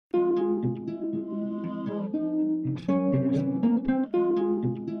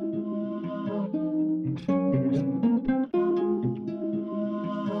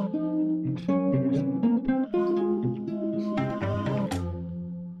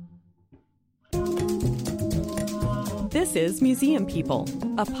This is Museum People,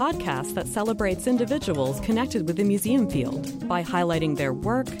 a podcast that celebrates individuals connected with the museum field by highlighting their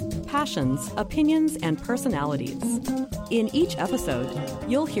work, passions, opinions, and personalities. In each episode,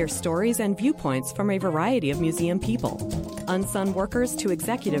 you'll hear stories and viewpoints from a variety of museum people, unsung workers to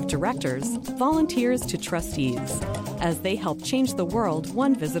executive directors, volunteers to trustees, as they help change the world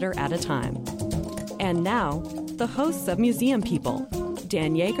one visitor at a time. And now, the hosts of Museum People,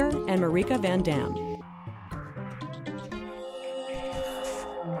 Dan Yeager and Marika Van Dam.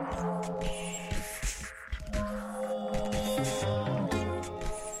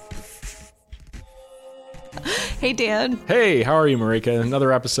 Hey, Dan. Hey, how are you, Marika?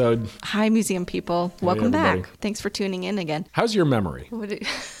 Another episode. Hi, Museum People. Welcome everybody. back. Thanks for tuning in again. How's your memory?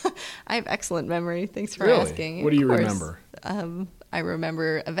 I have excellent memory. Thanks for Really? asking. What do you Of remember? I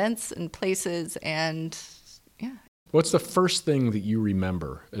remember events and places and, yeah. What's the first thing that you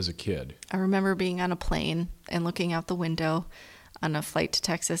remember as a kid? I remember being on a plane and looking out the window on a flight to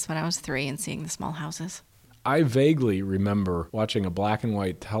Texas when I was 3 and seeing the small houses. I vaguely remember watching a black and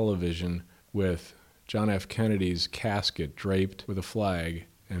white television with John F. Kennedy's casket draped with a flag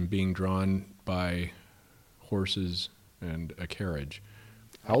and being drawn by horses and a carriage.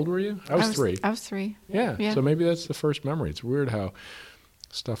 How old were you? I was 3. I was 3. Yeah, so maybe that's the first memory. It's weird how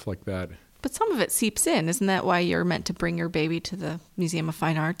stuff like that. But some of it seeps in. Isn't that why you're meant to bring your baby to the Museum of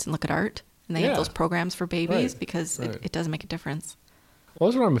Fine Arts and look at art? And they have those programs for babies because it does make a difference. Well,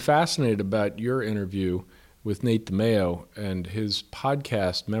 that's what I'm fascinated about your interview with Nate DeMeo and his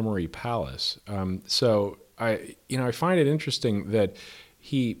podcast, Memory Palace. So I find it interesting that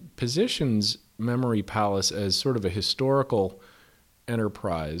he positions Memory Palace as sort of a historical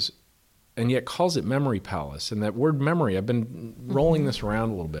enterprise and yet calls it Memory Palace. And that word memory, I've been rolling this around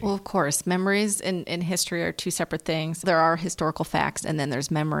a little bit. Well, of course, memories and history are two separate things. There are historical facts and then there's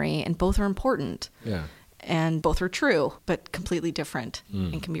memory, and both are important. Yeah. And both are true, but completely different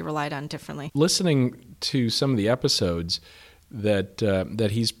and can be relied on differently. Listening to some of the episodes that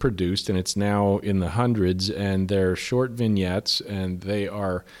he's produced, and it's now in the hundreds, and they're short vignettes, and they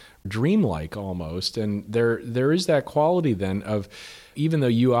are dreamlike almost. And there is that quality then of, even though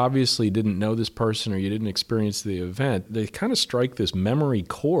you obviously didn't know this person or you didn't experience the event, they kind of strike this memory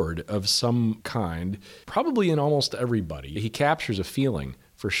chord of some kind, probably in almost everybody. He captures a feeling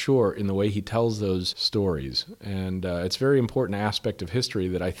for sure in the way he tells those stories. And it's a very important aspect of history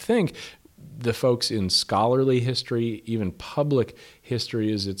that I think the folks in scholarly history, even public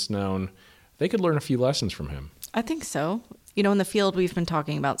history as it's known, they could learn a few lessons from him. I think so. You know, in the field, we've been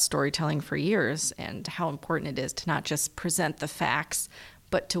talking about storytelling for years and how important it is to not just present the facts,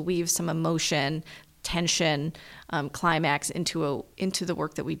 but to weave some emotion, tension, climax into the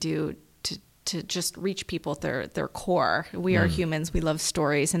work that we do to just reach people at their core. We are humans. We love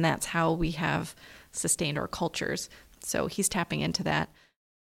stories, and that's how we have sustained our cultures. So he's tapping into that.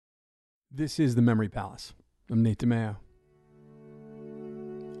 This is the Memory Palace. I'm Nate DeMeo.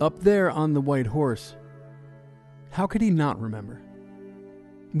 Up there on the white horse, how could he not remember?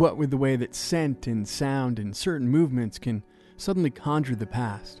 What with the way that scent and sound and certain movements can suddenly conjure the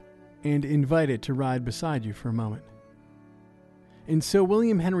past and invite it to ride beside you for a moment. And so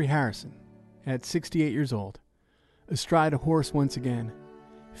William Henry Harrison, at 68 years old, astride a horse once again,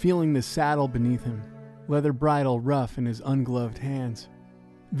 feeling the saddle beneath him, leather bridle rough in his ungloved hands,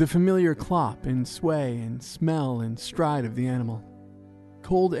 the familiar clop and sway and smell and stride of the animal,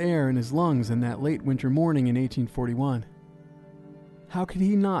 cold air in his lungs in that late winter morning in 1841. How could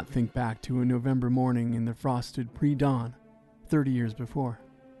he not think back to a November morning in the frosted pre-dawn, 30 years before,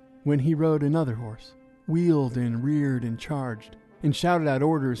 when he rode another horse, wheeled and reared and charged, and shouted out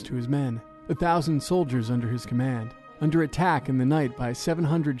orders to his men, 1,000 soldiers under his command, under attack in the night by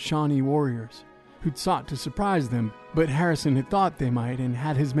 700 Shawnee warriors, who'd sought to surprise them, but Harrison had thought they might and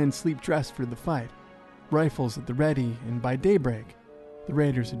had his men sleep dressed for the fight, rifles at the ready, and by daybreak, the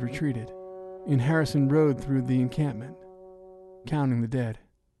raiders had retreated, and Harrison rode through the encampment, counting the dead.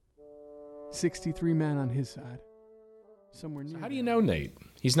 63 men on his side. Somewhere near. So how do you know Nate?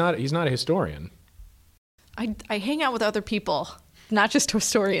 He's not a historian. I hang out with other people, not just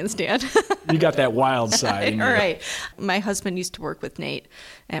historians, Dan. You got that wild side. All right. My husband used to work with Nate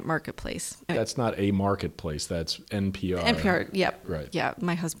at Marketplace. That's not a marketplace. That's NPR. NPR, yep. Right. Yeah,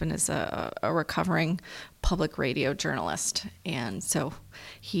 my husband is a recovering public radio journalist. And so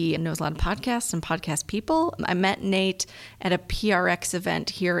he knows a lot of podcasts and podcast people. I met Nate at a PRX event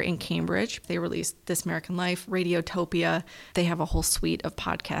here in Cambridge. They released This American Life, Radiotopia. They have a whole suite of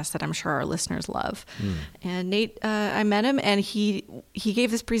podcasts that I'm sure our listeners love. And Nate, I met him, and he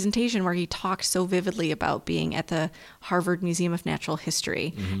gave this presentation where he talked so vividly about being at the Harvard Museum of Natural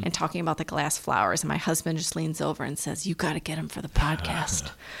History and talking about the glass flowers. And my husband just leans over and says, "You got to get him for the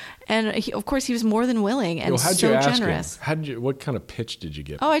podcast." And of course, he was more than willing and how'd so you ask generous. Him? What kind of pitch did you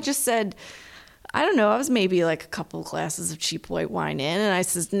give? Oh, I just said, I don't know. I was maybe like a couple glasses of cheap white wine in, and I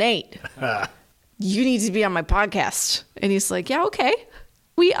says, "Nate, you need to be on my podcast." And he's like, "Yeah, okay."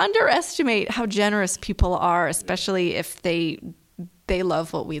 We underestimate how generous people are, especially if they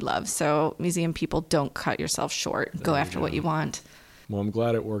love what we love. So museum people, don't cut yourself short. Go after what you want. Well, I'm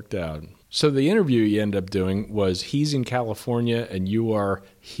glad it worked out. So the interview you end up doing was he's in California and you are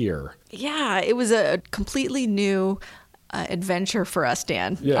here. Yeah, it was a completely new adventure for us,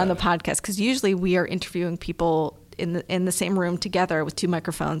 Dan, on the podcast, because usually we are interviewing people in the same room together with two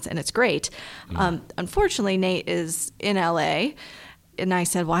microphones, and it's great. Unfortunately, Nate is in LA. And I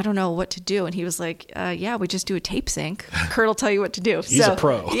said, "Well, I don't know what to do." And he was like, "Yeah, we just do a tape sync. Kurt will tell you what to do." He's a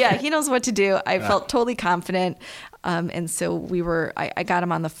pro. Yeah, he knows what to do. I felt totally confident. And so I got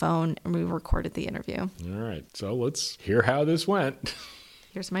him on the phone and we recorded the interview. All right. So let's hear how this went.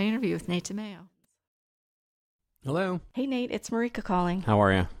 Here's my interview with Nate DeMeo. Hello. Hey, Nate, it's Marika calling. How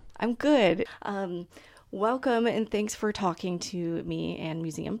are you? I'm good. Welcome, and thanks for talking to me and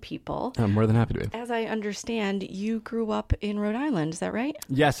museum people. I'm more than happy to be. As I understand, you grew up in Rhode Island. Is that right?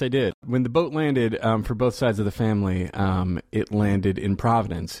 Yes, I did. When the boat landed, for both sides of the family, it landed in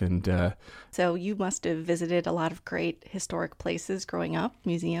Providence. And so you must have visited a lot of great historic places growing up,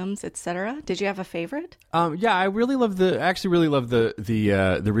 museums, etc. Did you have a favorite? Yeah, I really love the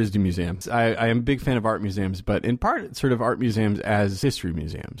RISD museums. I am a big fan of art museums, but in part sort of art museums as history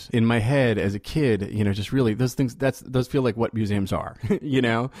museums. In my head as a kid, just really those things, those feel like what museums are,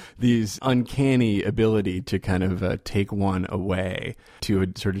 these uncanny ability to kind of take one away to a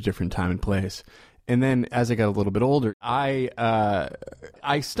sort of different time and place. And then as I got a little bit older, I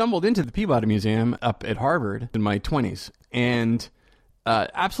stumbled into the Peabody Museum up at Harvard in my 20s and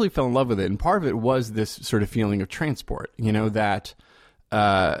absolutely fell in love with it. And part of it was this sort of feeling of transport, that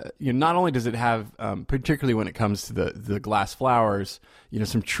not only does it have, particularly when it comes to the glass flowers,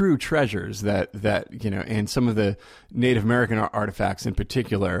 some true treasures that and some of the Native American artifacts in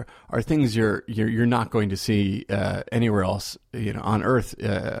particular are things you're not going to see anywhere else, on Earth.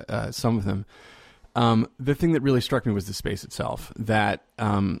 Some of them. The thing that really struck me was the space itself. That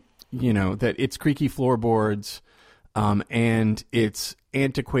that its creaky floorboards, and its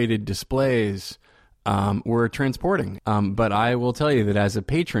antiquated displays. Were transporting. But I will tell you that as a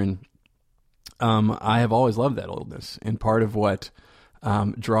patron, I have always loved that oldness. And part of what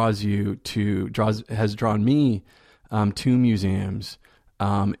has drawn me to museums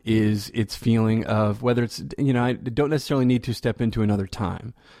is its feeling of whether it's, I don't necessarily need to step into another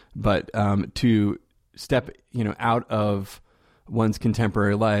time, but to step, out of one's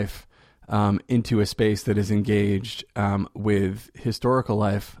contemporary life into a space that is engaged with historical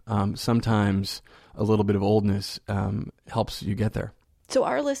life, sometimes a little bit of oldness helps you get there. So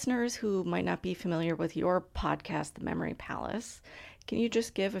our listeners who might not be familiar with your podcast, The Memory Palace, can you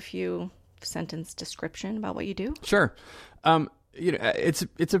just give a few sentence description about what you do? Sure.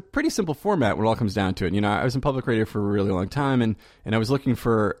 It's a pretty simple format when it all comes down to it. I was in public radio for a really long time, and I was looking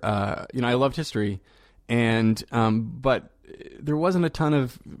for, I loved history, and but there wasn't a ton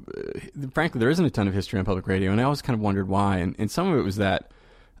of, frankly, there isn't a ton of history on public radio, and I always kind of wondered why. And some of it was that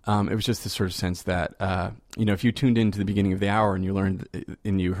it was just this sort of sense that, if you tuned into the beginning of the hour and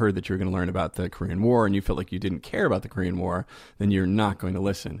you heard that you were going to learn about the Korean War and you felt like you didn't care about the Korean War, then you're not going to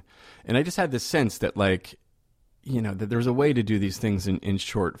listen. And I just had this sense that that there's a way to do these things in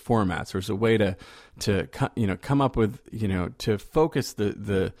short formats. There's a way to come up with, to focus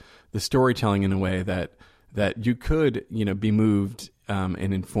the storytelling in a way that you could, be moved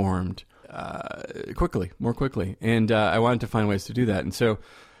and informed more quickly. And I wanted to find ways to do that. And so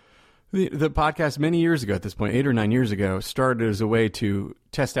the podcast many years ago, at this point, 8 or 9 years ago, started as a way to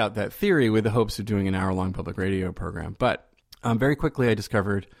test out that theory with the hopes of doing an hour-long public radio program. But very quickly I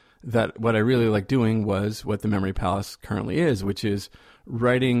discovered that what I really like doing was what the Memory Palace currently is, which is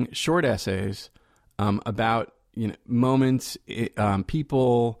writing short essays about moments,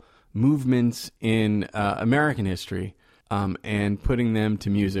 people, movements in American history, and putting them to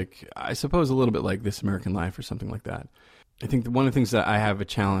music, I suppose a little bit like This American Life or something like that. I think one of the things that I have a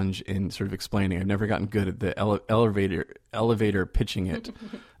challenge in sort of explaining, I've never gotten good at the elevator pitching it,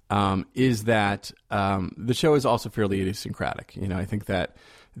 is that the show is also fairly idiosyncratic. I think that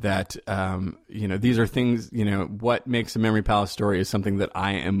these are things, what makes a Memory Palace story is something that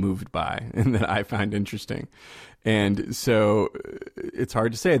I am moved by and that I find interesting. And so it's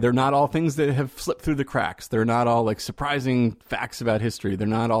hard to say. They're not all things that have slipped through the cracks. They're not all like surprising facts about history. They're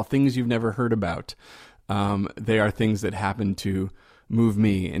not all things you've never heard about. They are things that happen to move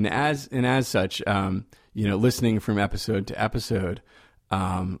me. And as such, listening from episode to episode,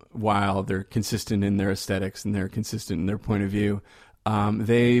 while they're consistent in their aesthetics and they're consistent in their point of view,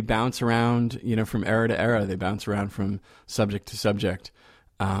 they bounce around, from era to era. They bounce around from subject to subject.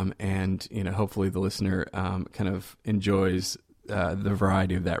 And hopefully the listener kind of enjoys the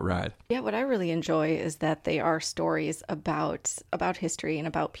variety of that ride. Yeah, what I really enjoy is that they are stories about history and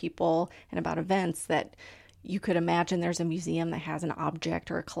about people and about events that you could imagine there's a museum that has an object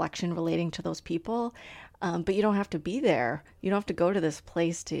or a collection relating to those people, but you don't have to be there. You don't have to go to this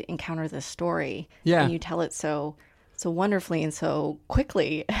place to encounter this story. Yeah. And you tell it so wonderfully and so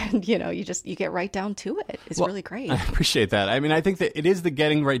quickly, and you get right down to it. It's really great. I appreciate that. I mean, I think that it is the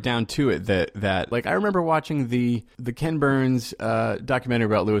getting right down to it that like I remember watching the Ken Burns documentary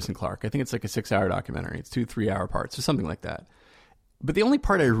about Lewis and Clark. I think it's like a 6-hour documentary. It's 2-3 hour parts or something like that. But the only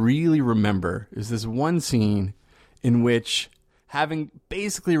part I really remember is this one scene in which, having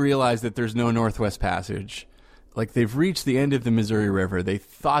basically realized that there's no Northwest Passage, like they've reached the end of the Missouri River, they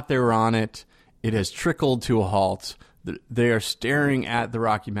thought they were on it. It has trickled to a halt. They are staring at the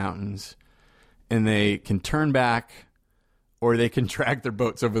Rocky Mountains, and they can turn back, or they can drag their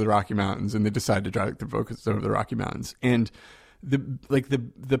boats over the Rocky Mountains, and they decide to drag their boats over the Rocky Mountains. And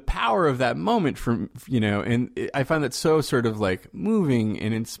the power of that moment and I find that so sort of like moving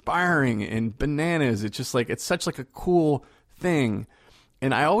and inspiring and bananas. It's just like, it's such like a cool thing.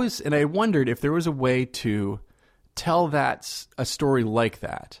 And I wondered if there was a way to tell a story like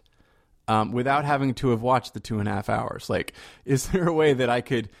that. Without having to have watched the 2.5 hours. Like, is there a way that I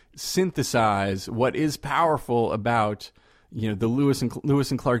could synthesize what is powerful about, the Lewis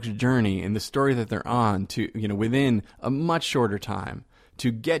and Clark's journey and the story that they're on to, within a much shorter time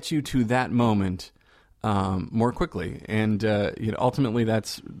to get you to that moment more quickly? And, ultimately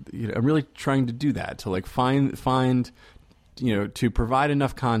that's, I'm really trying to do that, to like find, to provide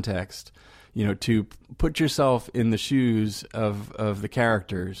enough context, to put yourself in the shoes of the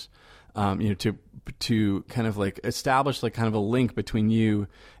characters, to kind of like establish like kind of a link between you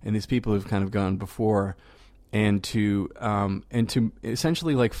and these people who've kind of gone before, and to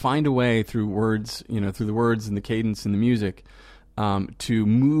essentially like find a way through words, through the words and the cadence and the music, to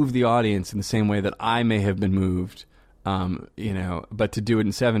move the audience in the same way that I may have been moved, but to do it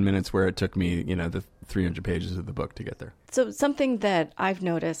in 7 minutes where it took me, the 300 pages of the book to get there. So something that I've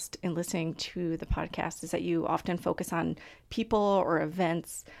noticed in listening to the podcast is that you often focus on people or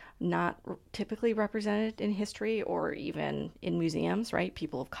events not typically represented in history or even in museums, right?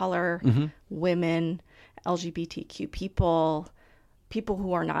 People of color, women, LGBTQ people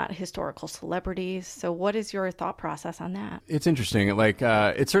who are not historical celebrities. So what is your thought process on that? It's interesting. Like,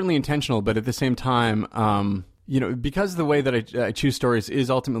 it's certainly intentional, but at the same time, because the way that I choose stories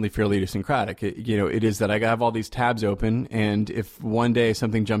is ultimately fairly idiosyncratic. It is that I have all these tabs open, and if one day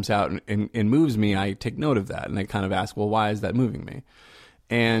something jumps out and moves me, I take note of that, and I kind of ask, well, why is that moving me?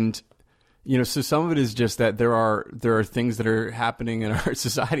 And, so some of it is just that there are things that are happening in our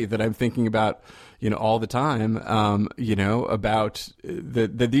society that I'm thinking about, all the time, about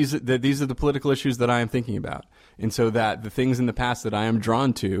these are the political issues that I am thinking about. And so that the things in the past that I am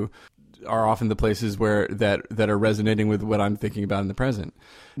drawn to are often the places that are resonating with what I'm thinking about in the present.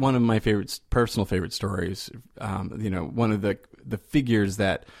 One of my personal favorite stories, one of the figures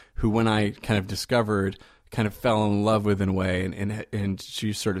who when I kind of discovered, kind of fell in love with in a way, and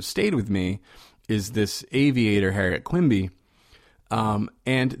she sort of stayed with me, is this aviator, Harriet Quimby.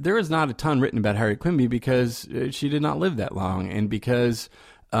 And there is not a ton written about Harriet Quimby because she did not live that long, and because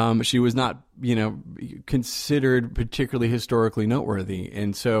she was not, considered particularly historically noteworthy.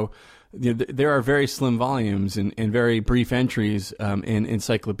 And so there are very slim volumes and very brief entries in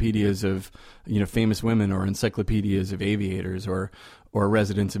encyclopedias of, famous women, or encyclopedias of aviators, or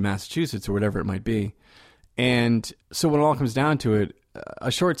residents of Massachusetts, or whatever it might be. And so when it all comes down to it, a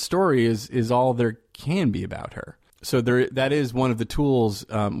short story is all there can be about her. So that is one of the tools,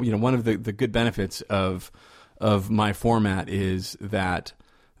 one of the good benefits of my format is that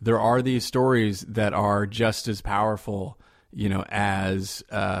there are these stories that are just as powerful, as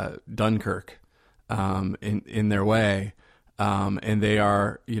Dunkirk, in their way. And they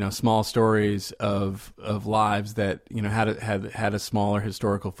are, small stories of lives that, had a smaller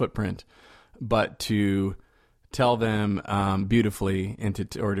historical footprint, but to tell them beautifully, and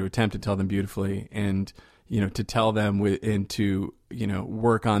to attempt to tell them beautifully, and to tell them and to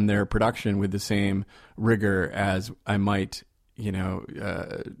work on their production with the same rigor as I might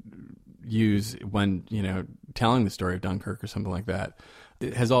use when telling the story of Dunkirk or something like that.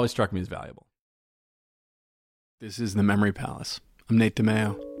 It has always struck me as valuable. This is the Memory Palace. I'm Nate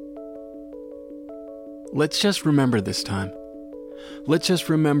DeMeo. Let's just remember this time. Let's just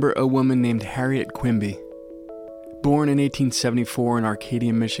remember a woman named Harriet Quimby. Born in 1874 in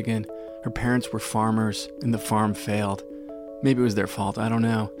Arcadia, Michigan, her parents were farmers and the farm failed. Maybe it was their fault, I don't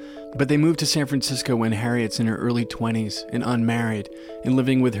know. But they moved to San Francisco when Harriet's in her early 20s and unmarried and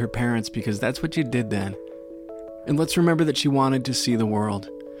living with her parents because that's what you did then. And let's remember that she wanted to see the world,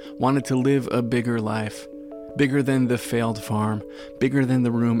 wanted to live a bigger life, bigger than the failed farm, bigger than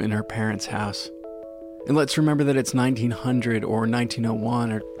the room in her parents' house. And let's remember that it's 1900 or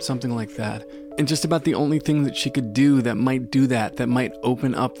 1901 or something like that. And just about the only thing that she could do that might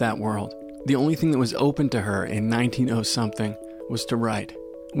open up that world. The only thing that was open to her in 1900-something was to write.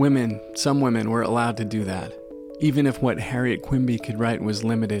 Some women were allowed to do that. Even if what Harriet Quimby could write was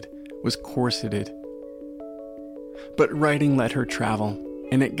limited, was corseted. But writing let her travel,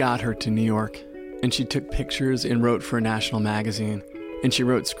 and it got her to New York. And she took pictures and wrote for a national magazine. And she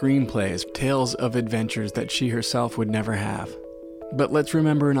wrote screenplays, tales of adventures that she herself would never have. But let's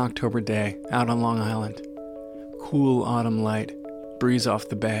remember an October day out on Long Island. Cool autumn light, breeze off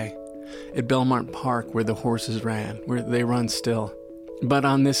the bay. At Belmont Park where the horses ran, where they run still. But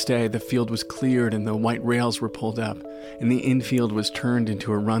on this day, the field was cleared and the white rails were pulled up, and the infield was turned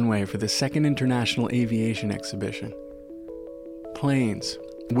into a runway for the Second International Aviation Exhibition. Planes,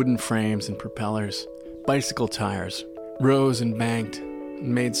 wooden frames and propellers, bicycle tires, rose and banked,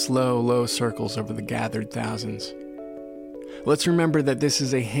 and made slow, low circles over the gathered thousands. Let's remember that this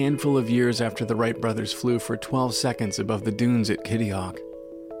is a handful of years after the Wright brothers flew for 12 seconds above the dunes at Kitty Hawk.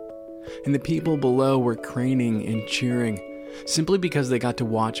 And the people below were craning and cheering, simply because they got to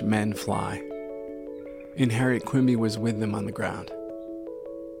watch men fly. And Harriet Quimby was with them on the ground.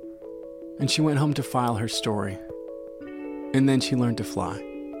 And she went home to file her story. And then she learned to fly.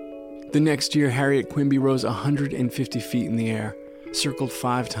 The next year, Harriet Quimby rose 150 feet in the air, circled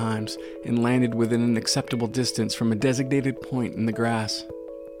 5 times, and landed within an acceptable distance from a designated point in the grass,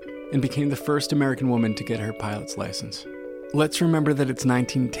 and became the first American woman to get her pilot's license. Let's remember that it's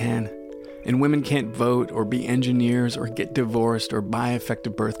 1910, and women can't vote or be engineers or get divorced or buy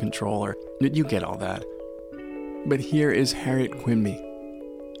effective birth control, or you get all that. But here is Harriet Quimby,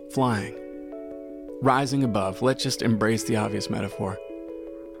 flying, rising above. Let's just embrace the obvious metaphor.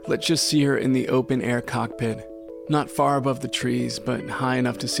 Let's just see her in the open-air cockpit, not far above the trees, but high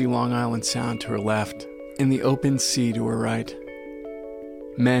enough to see Long Island Sound to her left, and the open sea to her right.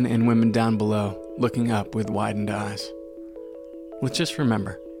 Men and women down below, looking up with widened eyes. Let's just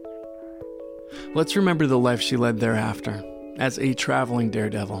remember. Let's remember the life she led thereafter, as a traveling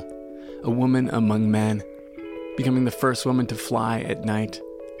daredevil, a woman among men, becoming the first woman to fly at night,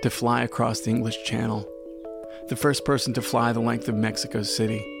 to fly across the English Channel, the first person to fly the length of Mexico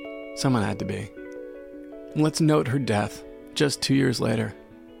City. Someone had to be. And let's note her death, just 2 years later,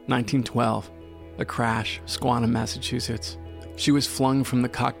 1912, a crash, Squantum, Massachusetts. She was flung from the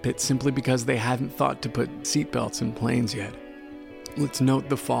cockpit simply because they hadn't thought to put seatbelts in planes yet. Let's note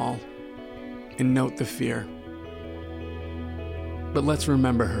the fall, and note the fear. But let's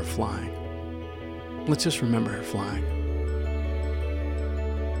remember her flying. Let's just remember her flying.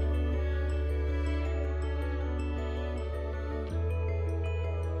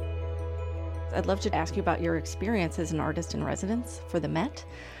 I'd love to ask you about your experience as an artist in residence for the Met,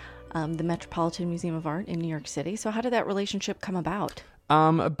 the Metropolitan Museum of Art in New York City. So how did that relationship come about?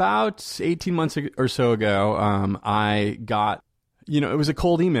 About 18 months or so ago, I got, it was a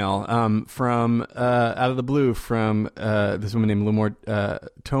cold email from out of the blue from this woman named Limor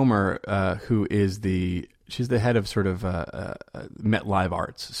Tomer, who is she's the head of sort of Met Live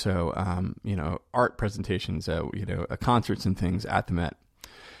Arts. So, art presentations, concerts and things at the Met.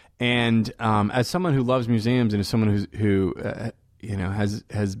 And as someone who loves museums and as someone who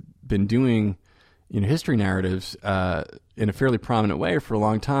has been doing history narratives in a fairly prominent way for a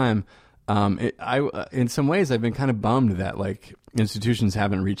long time, in some ways I've been kind of bummed that institutions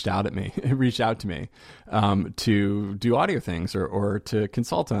haven't reached out to me to do audio things or to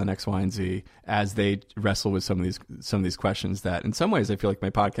consult on X, Y, and Z as they wrestle with some of these questions that, in some ways, I feel like my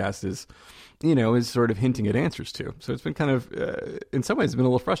podcast is sort of hinting at answers to. So it's been kind of, in some ways, it's been a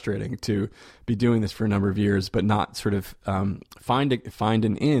little frustrating to be doing this for a number of years, but not sort of find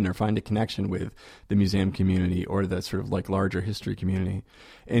an in or find a connection with the museum community or the sort of like larger history community.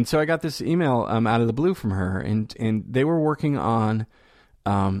 And so I got this email out of the blue from her, and they were working on,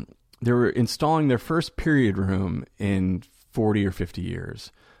 they were installing their first period room in 40 or 50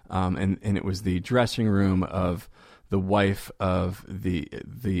 years. And it was the dressing room of the wife of the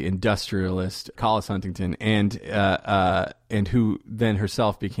industrialist Collis Huntington, and who then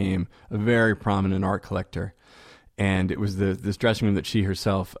herself became a very prominent art collector. And it was this dressing room that she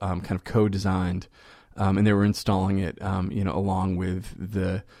herself kind of co-designed, and they were installing it, along with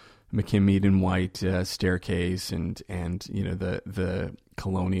the McKim Mead and White staircase and the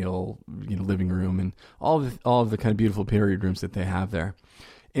colonial living room and all of the kind of beautiful period rooms that they have there.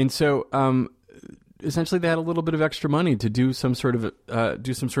 And so essentially they had a little bit of extra money to do some sort of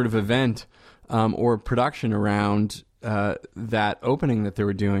event or production around that opening that they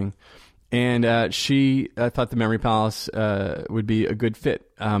were doing. And she thought the Memory Palace would be a good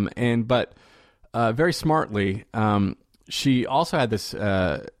fit. But very smartly, she also had this.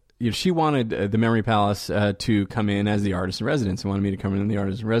 She wanted the Memory Palace to come in as the artist in residence, and wanted me to come in the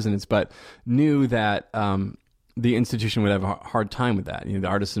artist in residence, but knew that the institution would have a hard time with that. The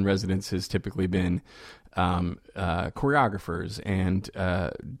artist in residence has typically been choreographers and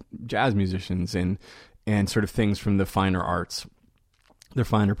jazz musicians and sort of things from the finer arts, the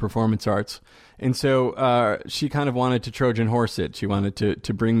finer performance arts. And so she kind of wanted to Trojan horse it. She wanted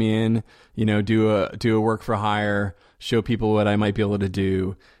to bring me in, do a work for hire, show people what I might be able to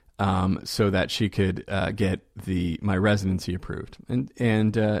do, so that she could get my residency approved. And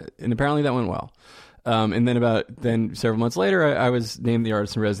apparently that went well. And then several months later, I was named the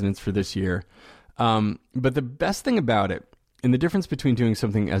artist in residence for this year. But the best thing about it, and the difference between doing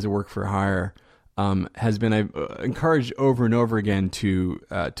something as a work for hire, has been I've encouraged over and over again to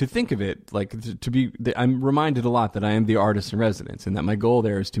think of it like to be. I'm reminded a lot that I am the artist in residence, and that my goal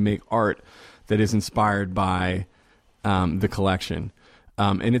there is to make art that is inspired by the collection.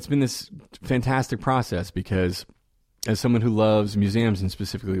 And it's been this fantastic process because, as someone who loves museums and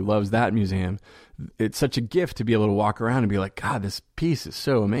specifically loves that museum, it's such a gift to be able to walk around and be like, God, this piece is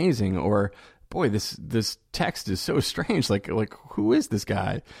so amazing, or boy, this text is so strange. Like who is this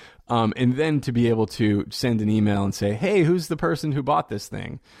guy? And then to be able to send an email and say, hey, who's the person who bought this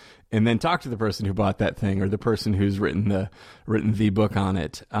thing? And then talk to the person who bought that thing, or the person who's written the book on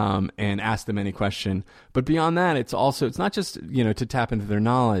it, and ask them any question. But beyond that, it's not just to tap into their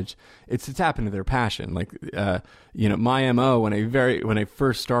knowledge; it's to tap into their passion. Like my MO when I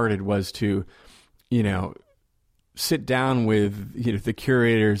first started was to sit down with the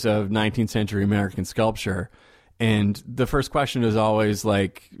curators of 19th century American sculpture. And the first question is always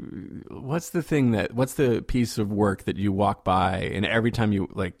like, what's the piece of work that you walk by, and every time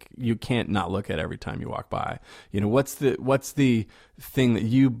you can't not look at every time you walk by? What's the thing that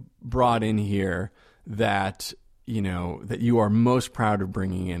you brought in here that you are most proud of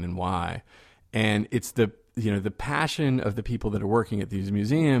bringing in, and why? And it's the passion of the people that are working at these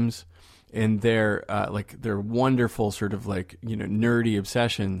museums, and their wonderful sort of nerdy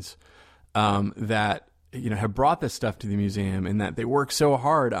obsessions that have brought this stuff to the museum, and that they work so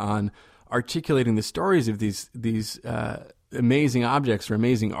hard on articulating the stories of these amazing objects or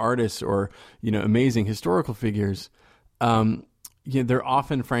amazing artists or amazing historical figures. There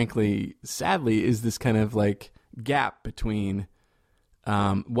often, frankly, sadly, is this kind of gap between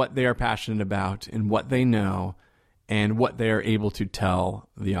what they are passionate about and what they know and what they are able to tell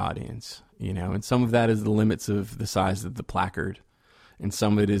the audience. And some of that is the limits of the size of the placard. And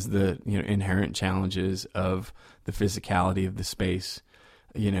some of it is the inherent challenges of the physicality of the space,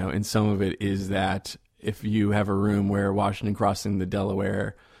 and some of it is that if you have a room where Washington is crossing the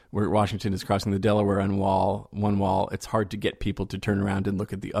Delaware on one wall, it's hard to get people to turn around and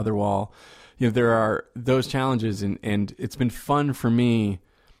look at the other wall. There are those challenges, and it's been fun for me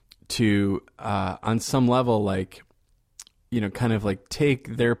to, on some level, kind of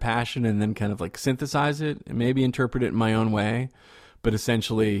take their passion and then kind of synthesize it and maybe interpret it in my own way. But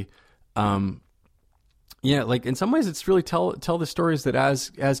essentially, in some ways, it's really tell the stories that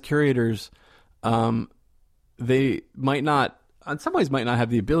as curators, they might not, in some ways, might not have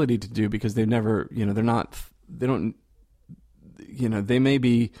the ability to do, because they've never, they may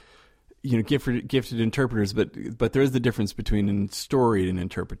be, gifted interpreters, but there is the difference between a story and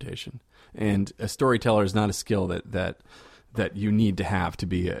interpretation. And a storyteller is not a skill that that you need to have to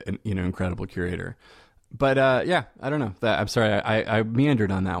be an incredible curator. But yeah, I don't know. I'm sorry, I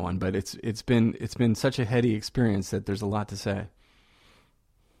meandered on that one, but it's been such a heady experience that there's a lot to say.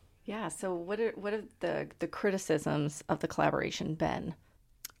 Yeah. So what have the criticisms of the collaboration been?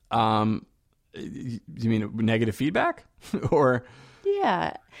 You mean negative feedback, or?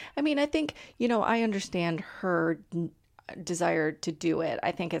 Yeah, I mean, I think I understand her desire to do it.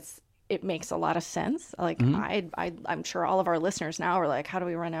 I think it makes a lot of sense. Like I'm sure all of our listeners now are like, how do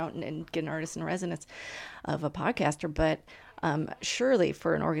we run out and get an artist in residence of a podcaster? But surely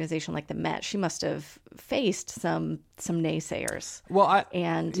for an organization like the Met, she must have faced some naysayers. Well,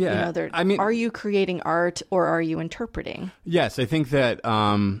 are you creating art or are you interpreting? Yes, I think that.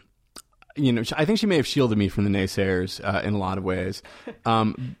 I think she may have shielded me from the naysayers in a lot of ways,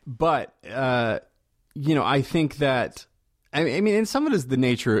 but I think that. I mean, and some of it is the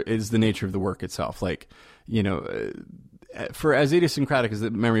nature of the work itself. Like, for as idiosyncratic as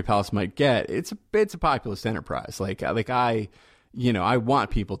the Memory Palace might get, it's a populist enterprise. Like I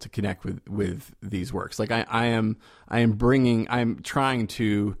want people to connect with these works. Like I'm trying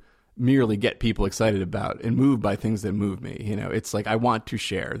to merely get people excited about and moved by things that move me. It's like I want to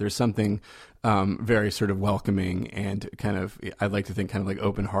share. There's something very sort of welcoming and kind of, I'd like to think, kind of like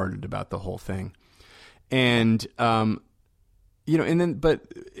open-hearted about the whole thing. And but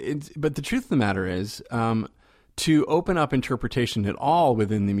the truth of the matter is, to open up interpretation at all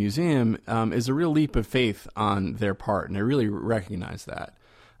within the museum is a real leap of faith on their part, and I really recognize that.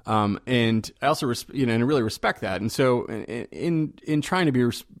 And I also, and I really respect that. And so, in trying to be,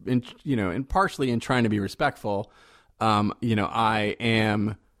 and partially in trying to be respectful, I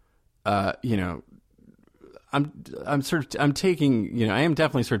am, I am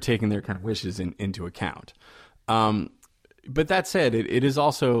definitely sort of taking their kind of wishes into account. But that said, it is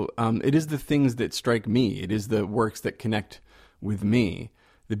also, it is the things that strike me. It is the works that connect with me.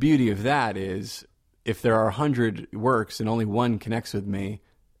 The beauty of that is, if there are 100 works and only one connects with me,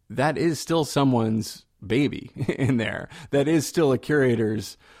 that is still someone's baby in there. That is still a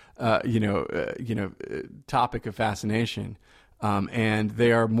curator's, topic of fascination. And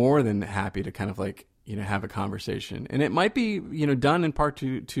they are more than happy to kind of like, have a conversation. And it might be, done in part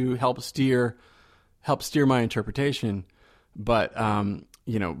to help steer my interpretation. But,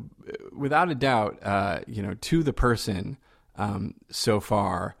 without a doubt, to the person, so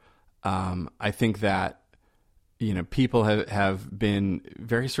far, I think that, people have been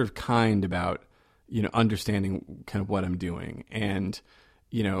very sort of kind about, understanding kind of what I'm doing, and,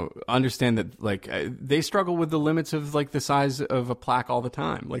 understand that like they struggle with the limits of like the size of a plaque all the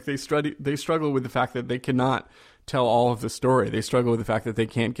time. Like they struggle with the fact that they cannot tell all of the story. They struggle with the fact that they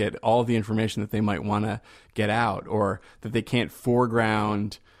can't get all the information that they might want to get out, or that they can't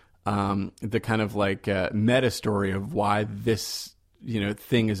foreground the kind of like meta story of why this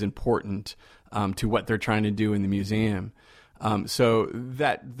thing is important to what they're trying to do in the museum. So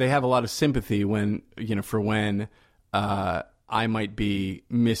that they have a lot of sympathy when I might be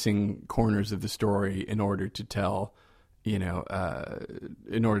missing corners of the story in order to tell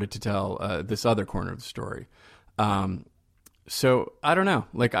this other corner of the story. So I don't know.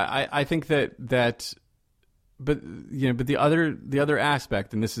 Like I think that, but the other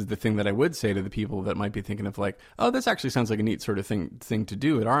aspect, and this is the thing that I would say to the people that might be thinking of like, oh, this actually sounds like a neat sort of thing to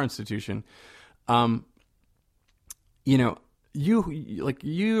do at our institution. You're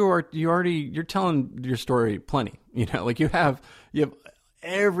telling your story plenty. Like you have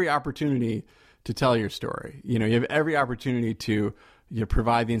every opportunity to tell your story. You have every opportunity to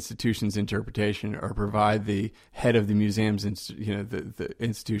provide the institution's interpretation, or provide the head of the museum's, the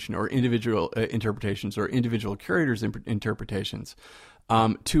institution, or individual interpretations, or individual curators' interpretations,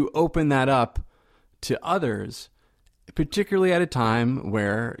 to open that up to others, particularly at a time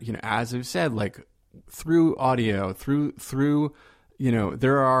where, as I've said, like through audio, through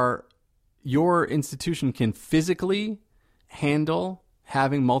your institution can physically handle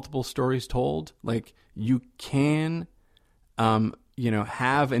having multiple stories told. Like you can,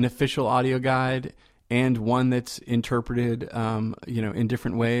 have an official audio guide and one that's interpreted, in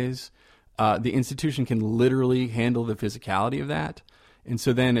different ways. The institution can literally handle the physicality of that. And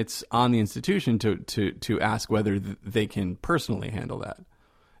so then it's on the institution to ask whether they can personally handle that.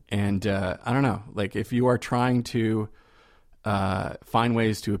 And I don't know, like if you are trying to find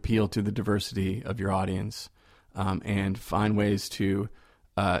ways to appeal to the diversity of your audience, and find ways to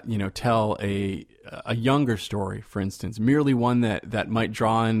tell a younger story, for instance, merely one that might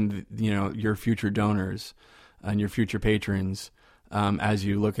draw in your future donors and your future patrons, as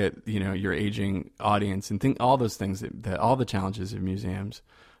you look at your aging audience and think all those things that all the challenges of museums,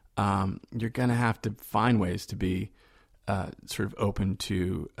 you're gonna have to find ways to be sort of open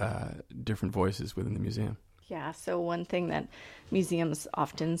to different voices within the museum. Yeah, so one thing that museums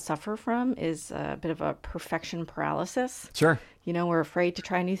often suffer from is a bit of a perfection paralysis. Sure. We're afraid to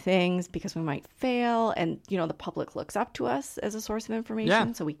try new things because we might fail. And, the public looks up to us as a source of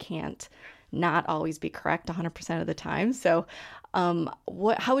information. So we can't not always be correct 100% of the time. So how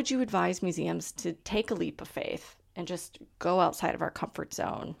would you advise museums to take a leap of faith and just go outside of our comfort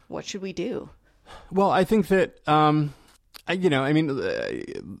zone? What should we do? Well, I think that... I'll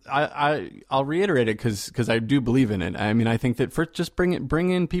reiterate it because I do believe in it. I mean, I think that first, just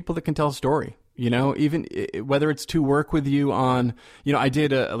bring in people that can tell a story. Even whether it's to work with you on, I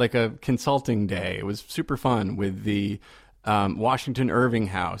did a consulting day. It was super fun with the Washington Irving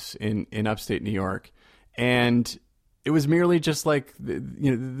House in upstate New York, and it was merely just like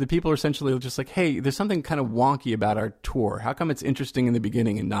the people are essentially just like, hey, there's something kind of wonky about our tour. How come it's interesting in the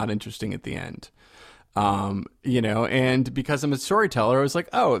beginning and not interesting at the end? And because I'm a storyteller, I was like,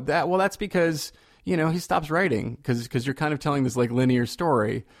 that's because, he stops writing because you're kind of telling this like linear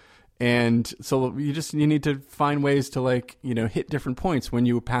story. And so you need to find ways to hit different points when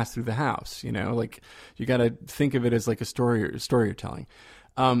you pass through the house, you got to think of it as like a story you're telling.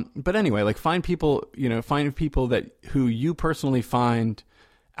 But anyway, find people that who you personally find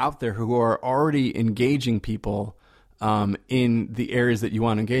out there who are already engaging people in the areas that you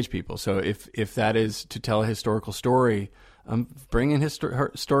want to engage people. So if that is to tell a historical story, bring in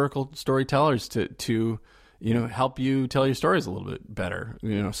historical storytellers to help you tell your stories a little bit better,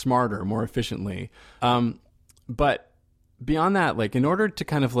 smarter, more efficiently. But beyond that, in order to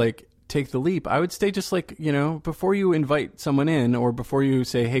kind of take the leap, I would say just before you invite someone in or before you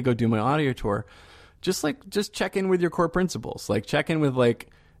say, hey, go do my audio tour, just check in with your core principles. Check in with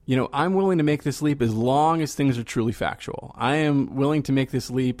I'm willing to make this leap as long as things are truly factual. I am willing to make this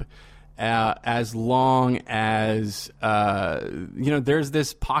leap as long as there's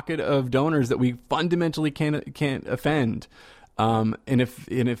this pocket of donors that we fundamentally can't offend. And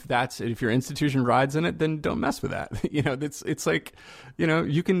if your institution rides in it, then don't mess with that. You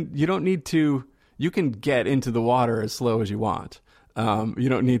can get into the water as slow as you want. You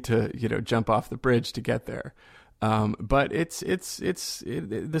don't need to jump off the bridge to get there. But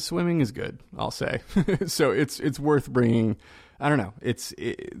the swimming is good, I'll say. So it's worth bringing. I don't know.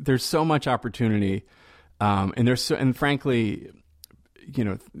 There's so much opportunity, and frankly,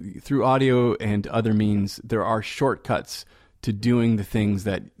 through audio and other means, there are shortcuts to doing the things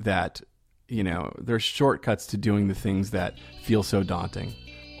that there's shortcuts to doing the things that feel so daunting.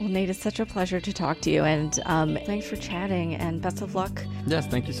 Well, Nate, it's such a pleasure to talk to you, and thanks for chatting, and best of luck. Yes,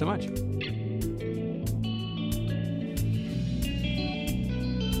 thank you so much.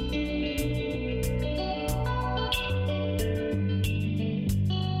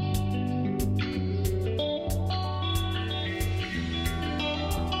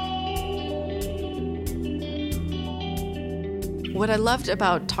 What I loved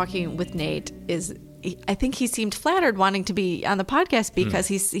about talking with Nate is I think he seemed flattered wanting to be on the podcast because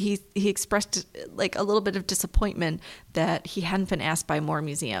he expressed a little bit of disappointment that he hadn't been asked by more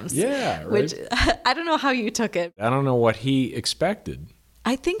museums. Yeah, right. Which I don't know how you took it. I don't know what he expected.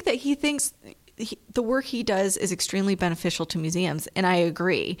 I think that he thinks the work he does is extremely beneficial to museums, and I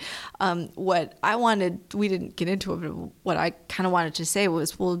agree. What I wanted, we didn't get into it, but what I kind of wanted to say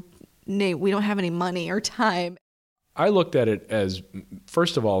was, well, Nate, we don't have any money or time. I looked at it as,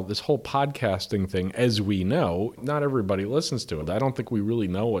 first of all, this whole podcasting thing, as we know, not everybody listens to it. I don't think we really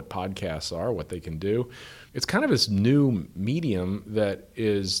know what podcasts are, what they can do. It's kind of this new medium that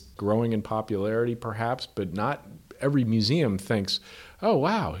is growing in popularity, perhaps, but not every museum thinks, oh,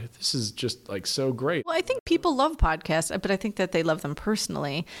 wow, this is just so great. Well, I think people love podcasts, but I think that they love them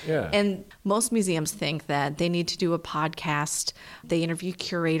personally. Yeah. And most museums think that they need to do a podcast. They interview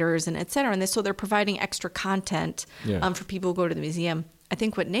curators and et cetera. And so they're providing extra content for people who go to the museum. I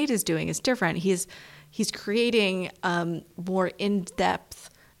think what Nate is doing is different. He's creating more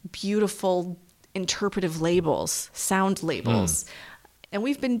in-depth, beautiful, interpretive labels, sound labels. And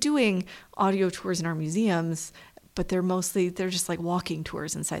we've been doing audio tours in our museums, but they're just like walking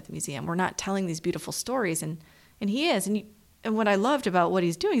tours inside the museum. We're not telling these beautiful stories, and he is. And what I loved about what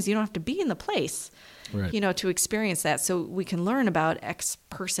he's doing is you don't have to be in the place, right, to experience that. So we can learn about X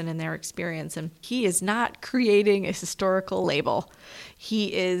person and their experience. And he is not creating a historical label.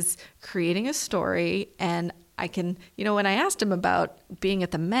 He is creating a story. And I can, when I asked him about being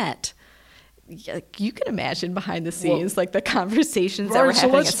at the Met, you can imagine behind the scenes, the conversations that we're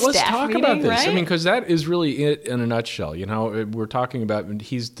having at staff let's talk meeting, about this. right? I mean, because that is really it in a nutshell. We're talking about,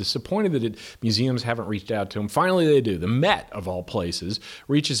 he's disappointed that museums haven't reached out to him. Finally, they do. The Met, of all places,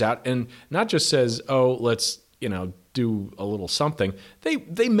 reaches out and not just says, oh, let's do a little something.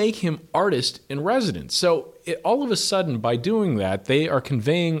 They make him artist in residence. So all of a sudden, by doing that, they are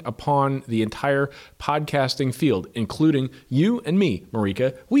conveying upon the entire podcasting field, including you and me,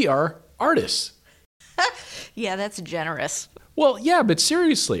 Marika, we are artists. Yeah, that's generous. Well, yeah, but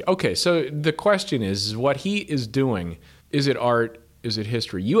seriously. Okay, so the question is what he is doing, is it art? Is it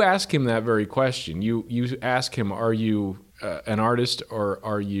history? You ask him that very question. You ask him, are you an artist or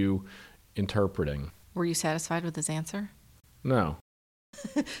are you interpreting? Were you satisfied with his answer? No.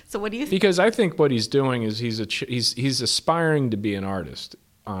 So what do you think? Because I think what he's doing is he's aspiring to be an artist,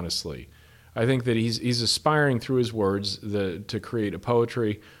 honestly. I think that he's aspiring through his words to create a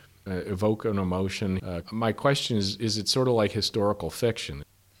poetry, evoke an emotion. My question is it sort of like historical fiction?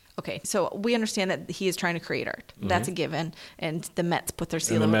 Okay, so we understand that he is trying to create art. Mm-hmm. That's a given, and the Mets put their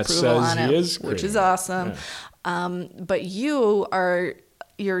seal of approval on it, which is awesome. Yeah. But you're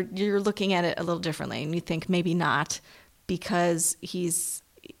looking at it a little differently, and you think maybe not, because he's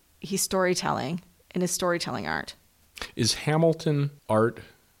storytelling, and his storytelling art. Is Hamilton art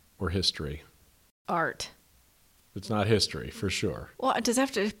or history? Art. It's not history, for sure. Well, does it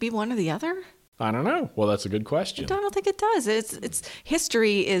have to be one or the other? I don't know. Well, that's a good question. I don't think it does. It's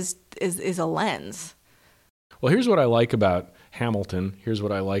history is a lens. Well, here's what I like about Hamilton. Here's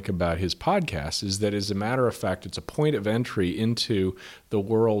what I like about his podcast is that, as a matter of fact, it's a point of entry into the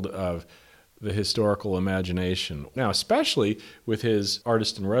world of the historical imagination. Now, especially with his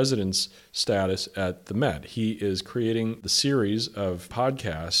artist in residence status at the Met, he is creating the series of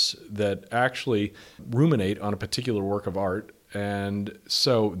podcasts that actually ruminate on a particular work of art. And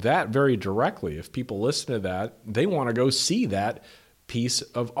so that very directly, if people listen to that, they want to go see that piece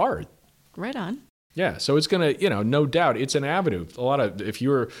of art. Right on. Yeah, so it's going to, no doubt, it's an avenue. If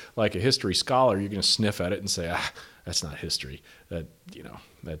you're like a history scholar, you're going to sniff at it and say, that's not history.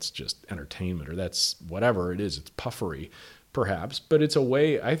 That's just entertainment, or that's whatever it is. It's puffery, perhaps. But it's a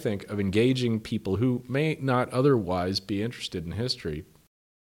way, I think, of engaging people who may not otherwise be interested in history.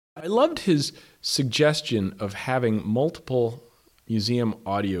 I loved his suggestion of having multiple museum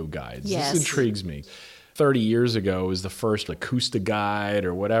audio guides. Yes. This intrigues me. 30 years ago was the first acoustic guide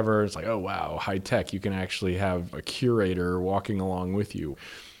or whatever. It's like, oh, wow, high tech. You can actually have a curator walking along with you.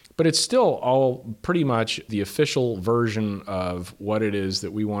 But it's still all pretty much the official version of what it is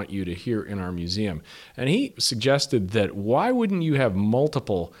that we want you to hear in our museum. And he suggested that why wouldn't you have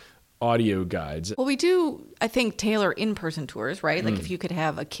multiple audio guides? Well, we do, I think, tailor in-person tours, right? Like if you could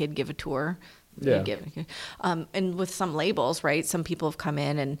have a kid give a tour. Yeah. And with some labels, right? Some people have come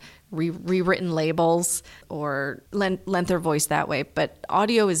in and rewritten labels or lent their voice that way. But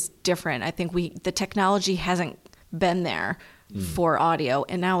audio is different. I think the technology hasn't been there for audio,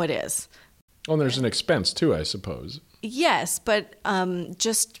 and now it is. Well, there's an expense too, I suppose. Yes, but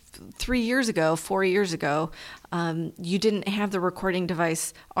just 4 years ago, you didn't have the recording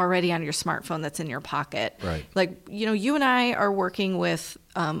device already on your smartphone that's in your pocket. Right. Like, you and I are working with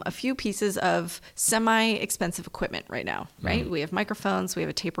a few pieces of semi-expensive equipment right now, right? We have microphones, we have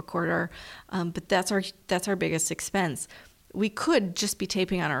a tape recorder, but that's our biggest expense. We could just be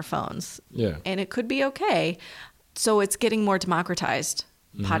taping on our phones. Yeah. And it could be okay. So it's getting more democratized,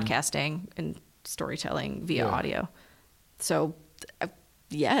 podcasting and storytelling via audio. So,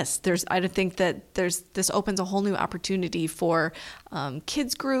 yes, I think that this opens a whole new opportunity for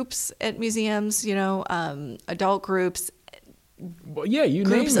kids groups at museums, adult groups. Well, yeah, you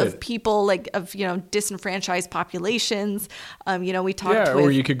groups name of it. people disenfranchised populations. We talked with...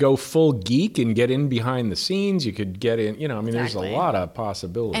 or you could go full geek and get in behind the scenes. You could get in, Exactly. There's a lot of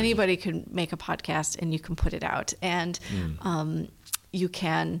possibilities. Anybody could make a podcast and you can put it out. And you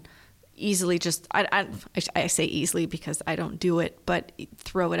can easily just, I say easily because I don't do it, but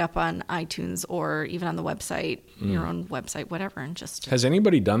throw it up on iTunes or even on the website, your own website, whatever, and just... Has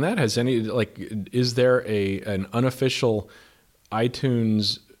anybody done that? Is there an unofficial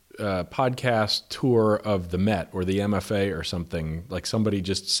iTunes podcast tour of the Met or the MFA or something? Like somebody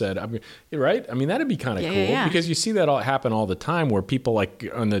just said, right? I mean, that'd be kind of cool because you see that happen all the time where people like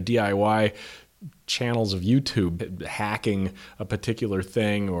on the DIY channels of YouTube hacking a particular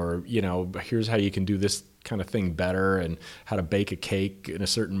thing, or here's how you can do this kind of thing better and how to bake a cake in a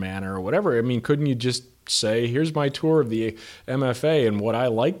certain manner or whatever. I mean, couldn't you just say, here's my tour of the MFA and what I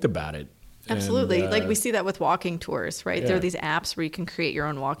liked about it? Absolutely. Like we see that with walking tours, right? Yeah. There are these apps where you can create your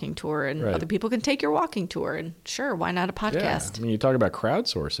own walking tour and Right. other people can take your walking tour, and sure, why not a Yeah, podcast? I mean, you talk about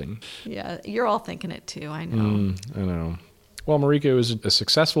crowdsourcing. Yeah, you're all thinking it too, I know. I know. Well, Marika, it was a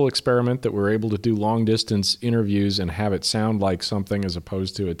successful experiment that we're able to do long-distance interviews and have it sound like something as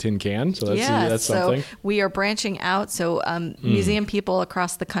opposed to a tin can. So that's something. So we are branching out. So museum people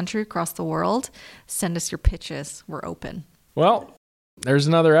across the country, across the world, send us your pitches. We're open. Well, there's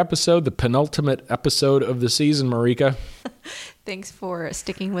another episode, the penultimate episode of the season, Marika. Thanks for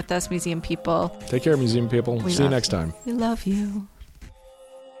sticking with us, museum people. Take care, museum people. See you next time. We love you.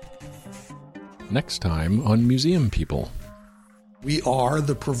 Next time on Museum People. We are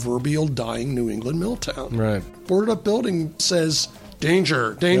the proverbial dying New England mill town. Right. Boarded up building says,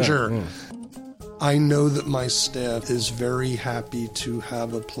 danger, danger. Yeah. I know that my staff is very happy to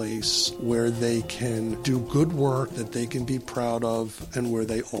have a place where they can do good work that they can be proud of and where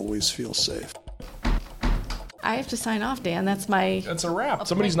they always feel safe. I have to sign off, Dan. That's a wrap.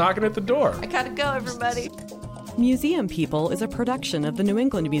 Somebody's knocking at the door. I gotta go, everybody. Museum People is a production of the New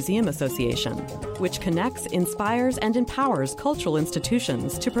England Museum Association, which connects, inspires, and empowers cultural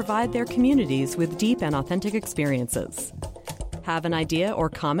institutions to provide their communities with deep and authentic experiences. Have an idea or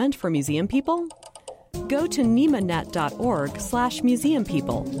comment for Museum People? Go to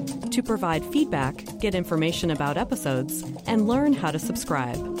nemanet.org/museumpeople to provide feedback, get information about episodes, and learn how to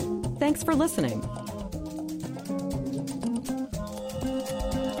subscribe. Thanks for listening.